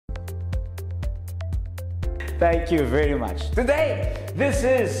Thank you very much. Today, this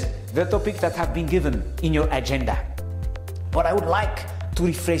is the topic that have been given in your agenda. But I would like to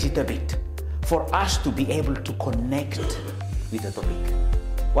rephrase it a bit for us to be able to connect with the topic.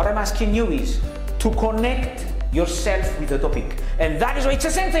 What I'm asking you is to connect yourself with the topic. And that is why it's the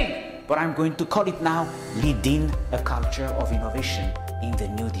same thing. But I'm going to call it now leading a culture of innovation in the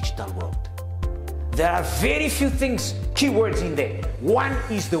new digital world. There are very few things, keywords in there. One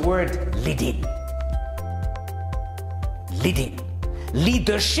is the word leading. Leading.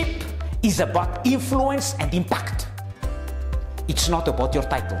 Leadership is about influence and impact. It's not about your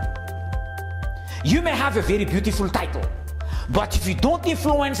title. You may have a very beautiful title, but if you don't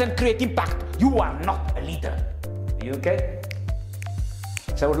influence and create impact, you are not a leader. Are you okay?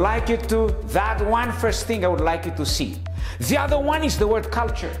 So I would like you to, that one first thing I would like you to see. The other one is the word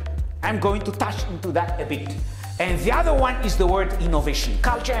culture. I'm going to touch into that a bit. And the other one is the word innovation.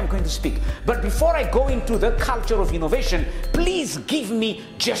 Culture, I'm going to speak. But before I go into the culture of innovation, please give me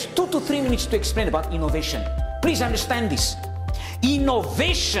just 2 to 3 minutes to explain about innovation. Please understand this.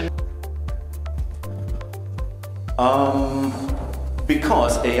 Innovation.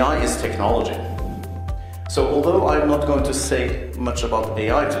 Because AI is technology. So although I'm not going to say much about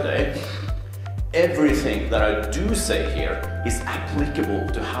AI today, everything that I do say here is applicable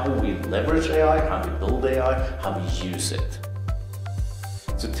to how we leverage AI, how we build AI, how we use it.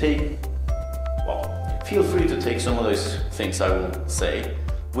 So feel free to take some of those things I will say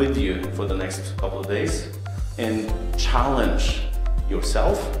with you for the next couple of days and challenge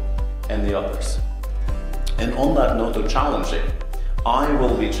yourself and the others. And on that note of challenging, I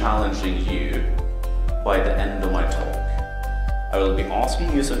will be challenging you by the end of my talk. I will be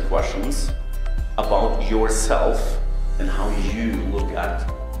asking you some questions about yourself and how you look at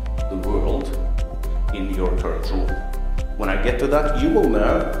the world in your current role. When I get to that, you will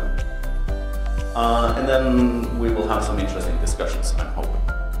know, and then we will have some interesting discussions, I'm hoping.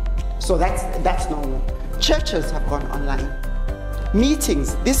 So that's normal. Churches have gone online.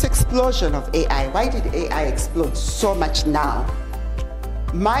 Meetings, this explosion of AI, why did AI explode so much now?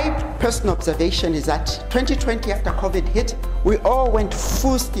 My personal observation is that 2020, after COVID hit, we all went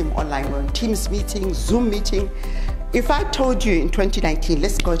full steam online. We're on Teams meeting, Zoom meeting. If I told you in 2019,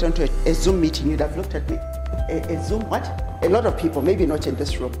 let's go onto a Zoom meeting, you'd have looked at me. A Zoom what? A lot of people, maybe not in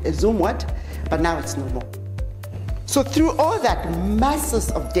this room. A Zoom what? But now it's no more. So through all that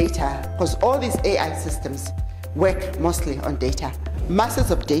masses of data, because all these AI systems work mostly on data, masses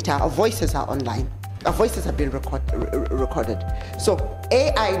of data, our voices are online. Our voices have been recorded. So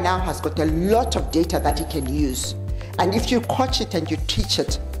AI now has got a lot of data that it can use. And if you coach it and you teach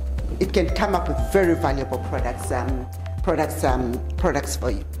it, it can come up with very valuable products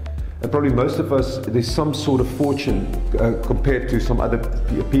for you. And probably most of us, there's some sort of fortune compared to some other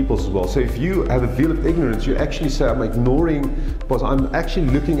people's as well. So if you have a veil of ignorance, you actually say, I'm ignoring, because I'm actually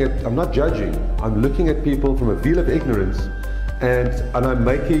looking at, I'm not judging, I'm looking at people from a veil of ignorance, and I'm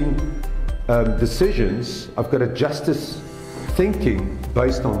making decisions. I've got a justice thinking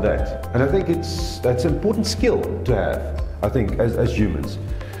based on that. And I think that's an important skill to have, I think, as humans.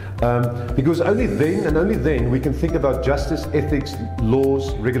 Because only then and only then we can think about justice, ethics,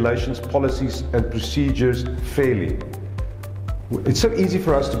 laws, regulations, policies and procedures fairly. It's so easy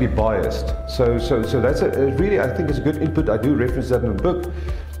for us to be biased. So that's really, I think, is a good input. I do reference that in the book.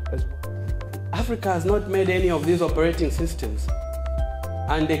 Africa has not made any of these operating systems,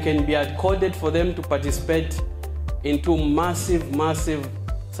 and they can be coded for them to participate into massive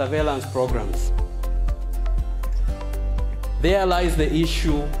surveillance programs. There lies the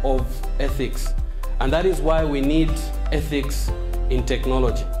issue of ethics, and that is why we need ethics in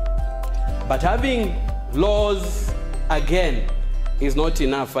technology. But having laws, again, is not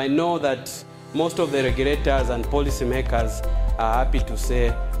enough. I know that most of the regulators and policymakers are happy to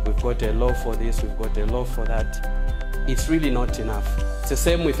say, we've got a law for this, we've got a law for that. It's really not enough. It's the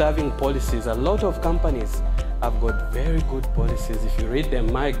same with having policies. A lot of companies have got very good policies. If you read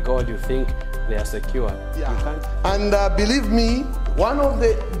them, my God, you think they are secure. Yeah. And believe me, one of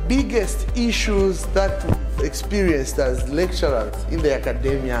the biggest issues that we've experienced as lecturers in the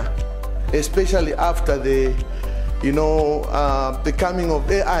academia, especially after the, the coming of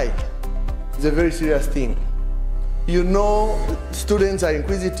AI, is a very serious thing. Students are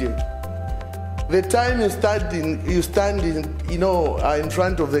inquisitive. The time you stand in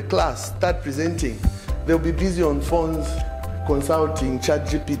front of the class, start presenting, they'll be busy on phones consulting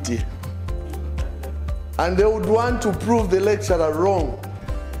ChatGPT. And they would want to prove the lecturer wrong.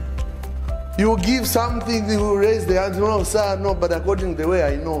 You give something, they will raise their hands, no, sir, no, but according to the way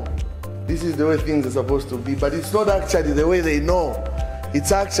I know, this is the way things are supposed to be. But it's not actually the way they know.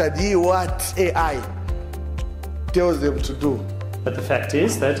 It's actually what AI tells them to do. But the fact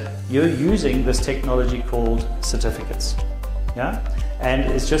is that you're using this technology called certificates, yeah?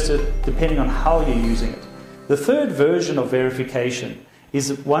 And it's just depending on how you're using it. The third version of verification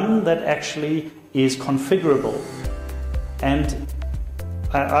is one that actually is configurable. And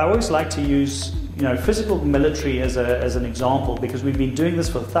I always like to use, physical military as an example, because we've been doing this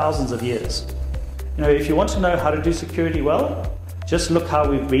for thousands of years. If you want to know how to do security well, just look how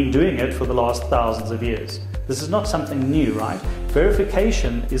we've been doing it for the last thousands of years. This is not something new, right?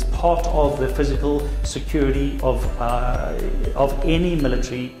 Verification is part of the physical security of any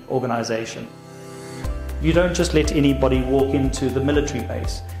military organization. You don't just let anybody walk into the military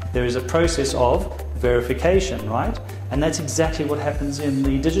base. There is a process of verification, right? And that's exactly what happens in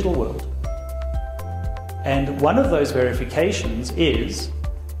the digital world. And one of those verifications is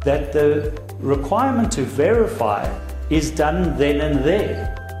that the requirement to verify is done then and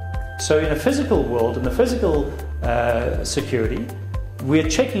there. So in a physical world, in the physical security, we're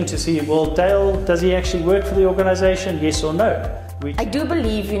checking to see, well, Dale, does he actually work for the organization, yes or no? I do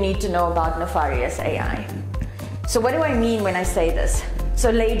believe you need to know about nefarious AI. So what do I mean when I say this?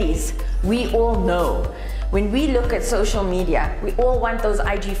 So ladies, we all know, when we look at social media, we all want those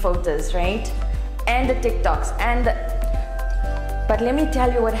IG photos, right? And the TikToks, but let me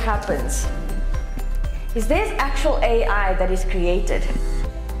tell you what happens. Is there's actual AI that is created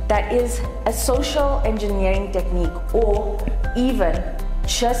that is a social engineering technique, or even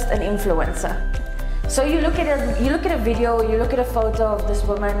just an influencer. So you look at a video, you look at a photo of this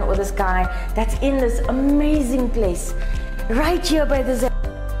woman or this guy that's in this amazing place, right here by the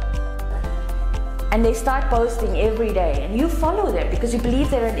and they start posting every day, and you follow them because you believe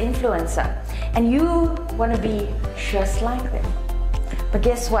they're an influencer, and you want to be just like them. But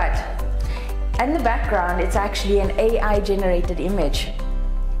guess what? In the background, it's actually an AI-generated image.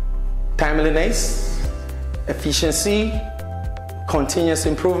 Timeliness, efficiency, continuous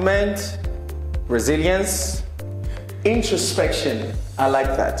improvement, resilience, introspection, I like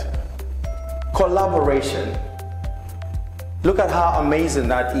that. Collaboration, look at how amazing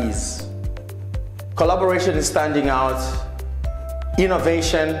that is. Collaboration is standing out,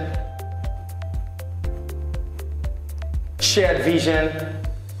 innovation, shared vision,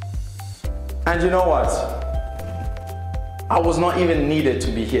 and you know what? I was not even needed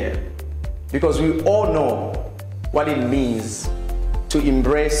to be here, because we all know what it means to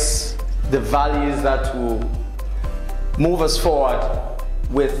embrace the values that will move us forward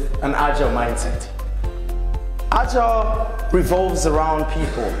with an agile mindset. Agile revolves around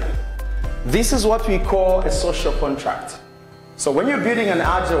people. This is what we call a social contract. So when you're building an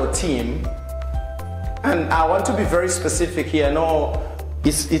agile team, and I want to be very specific here, I know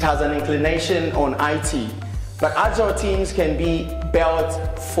it has an inclination on IT, but agile teams can be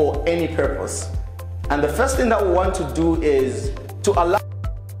built for any purpose. And the first thing that we want to do is to allow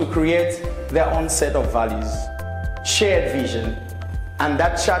to create their own set of values, shared vision, and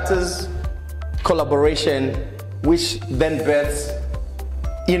that charters collaboration, which then births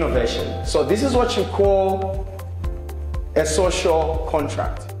innovation. So this is what you call a social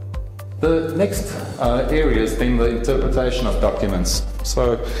contract. The next area is then the interpretation of documents.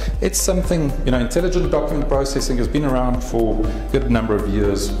 So it's something, intelligent document processing has been around for a good number of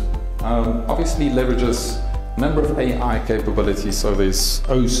years. Obviously leverages a number of AI capabilities. So there's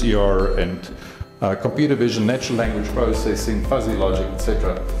OCR and computer vision, natural language processing, fuzzy logic,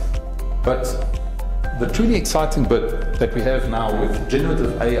 etc. But the truly exciting bit that we have now with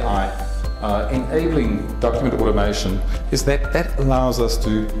generative AI enabling document automation is that that allows us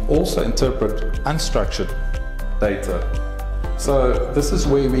to also interpret unstructured data. So this is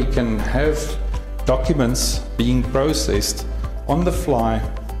where we can have documents being processed on the fly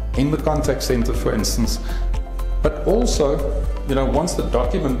in the contact center, for instance, but also, once the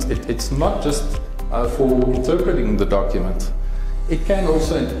document, it's not just for interpreting the document, it can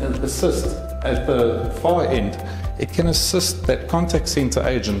also assist at the far end. It can assist that contact center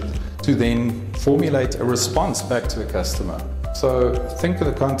agent to then formulate a response back to a customer. So think of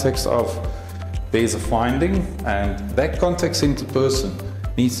the context of there's a finding, and that contact center person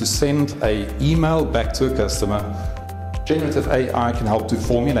needs to send an email back to a customer. Generative AI can help to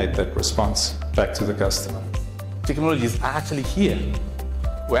formulate that response back to the customer. Technologies are actually here.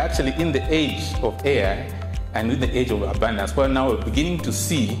 We're actually in the age of AI and in the age of abundance, where now we're beginning to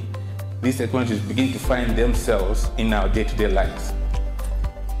see these technologies begin to find themselves in our day-to-day lives.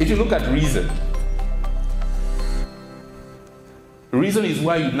 If you look at reason is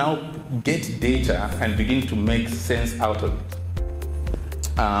where you now get data and begin to make sense out of it.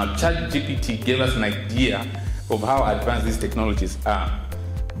 ChatGPT gave us an idea of how advanced these technologies are.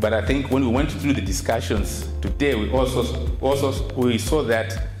 But I think when we went through the discussions today, we also saw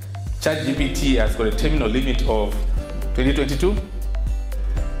that ChatGPT has got a terminal limit of 2022.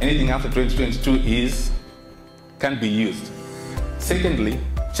 Anything after 2022 can be used. Secondly,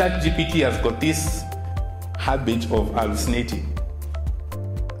 ChatGPT has got this habit of hallucinating.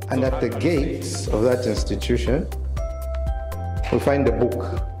 And at the gates of that institution, we find a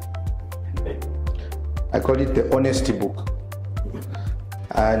book. I call it the honesty book.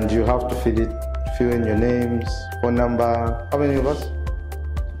 And you have to fill in your names, phone number. How many of us?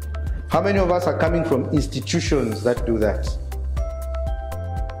 How many of us are coming from institutions that do that?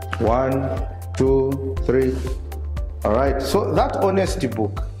 1, 2, 3. All right, so that honesty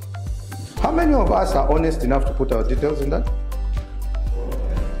book. How many of us are honest enough to put our details in that?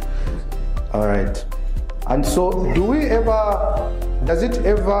 All right. And so does it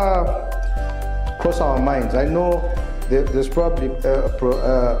ever cross our minds? I know there's probably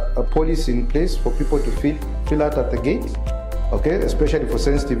a policy in place for people to fill out at the gate, okay, especially for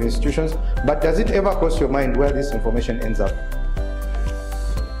sensitive institutions. But does it ever cross your mind where this information ends up?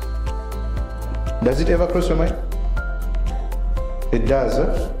 Does it ever cross your mind? It does,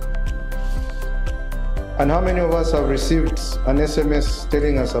 huh? And how many of us have received an SMS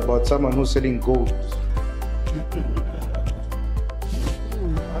telling us about someone who's selling gold?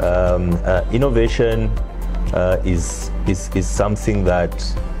 Innovation is something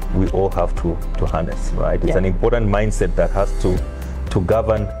that we all have to harness, right? It's an important mindset that has to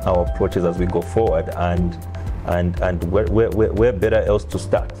govern our approaches as we go forward, and where better else to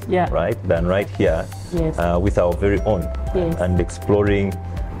start, right, than right here with our very own, and exploring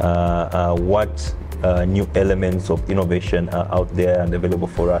what new elements of innovation are out there and available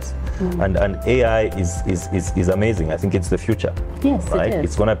for us. And AI is amazing. I think it's the future, right?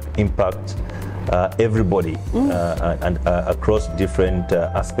 It's going to impact everybody and across different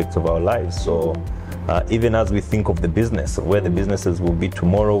aspects of our lives. So even as we think of the business, where the businesses will be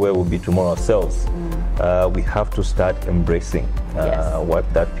tomorrow, where we'll be tomorrow ourselves, we have to start embracing what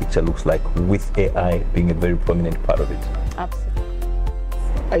that picture looks like, with AI being a very prominent part of it. Absolutely.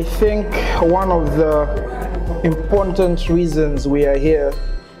 I think one of the important reasons we are here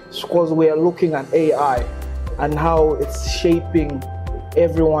is because we are looking at AI and how it's shaping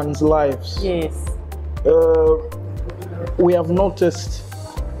everyone's lives. Yes. We have noticed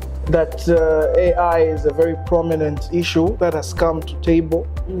that AI is a very prominent issue that has come to table,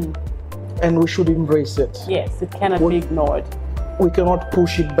 and we should embrace it. Yes, it cannot be ignored. We cannot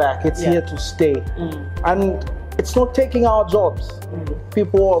push it back. It's here to stay. And it's not taking our jobs.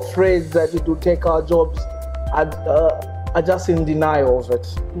 People are afraid that it will take our jobs, are just in denial of it.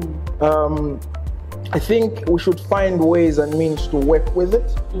 I think we should find ways and means to work with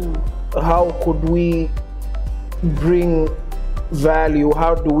it. How could we bring value?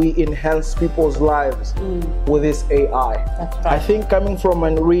 How do we enhance people's lives with this AI? That's right. I think coming from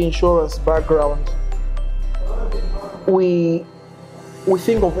a reinsurance background, we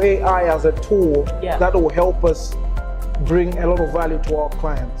think of AI as a tool that will help us bring a lot of value to our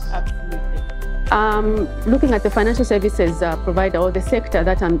clients. Absolutely. Looking at the financial services provider or the sector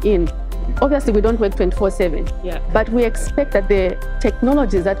that I'm in, obviously we don't work 24/7, but we expect that the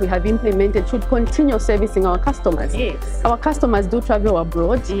technologies that we have implemented should continue servicing our customers. Yes. Our customers do travel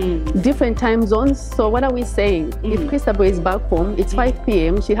abroad, different time zones. So what are we saying? If Christabel is back home, it's 5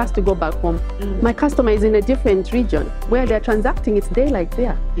 p.m., she has to go back home. My customer is in a different region where they're transacting, it's daylight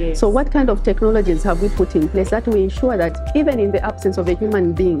there. Yes. So what kind of technologies have we put in place that will ensure that even in the absence of a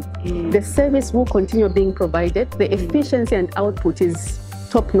human being, the service will continue being provided, the efficiency and output is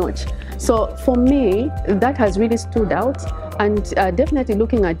top-notch. So for me, that has really stood out, and definitely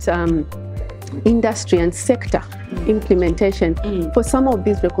looking at industry and sector implementation for some of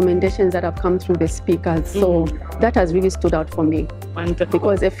these recommendations that have come through the speakers. So that has really stood out for me. Wonderful.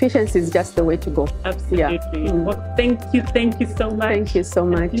 Because efficiency is just the way to go. Absolutely. Well, thank you so much. Thank you so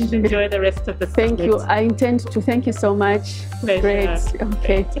much. Please enjoy the rest of the summit. Thank you. I intend to thank you so much. Pleasure. Great.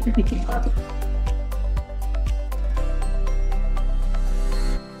 Okay.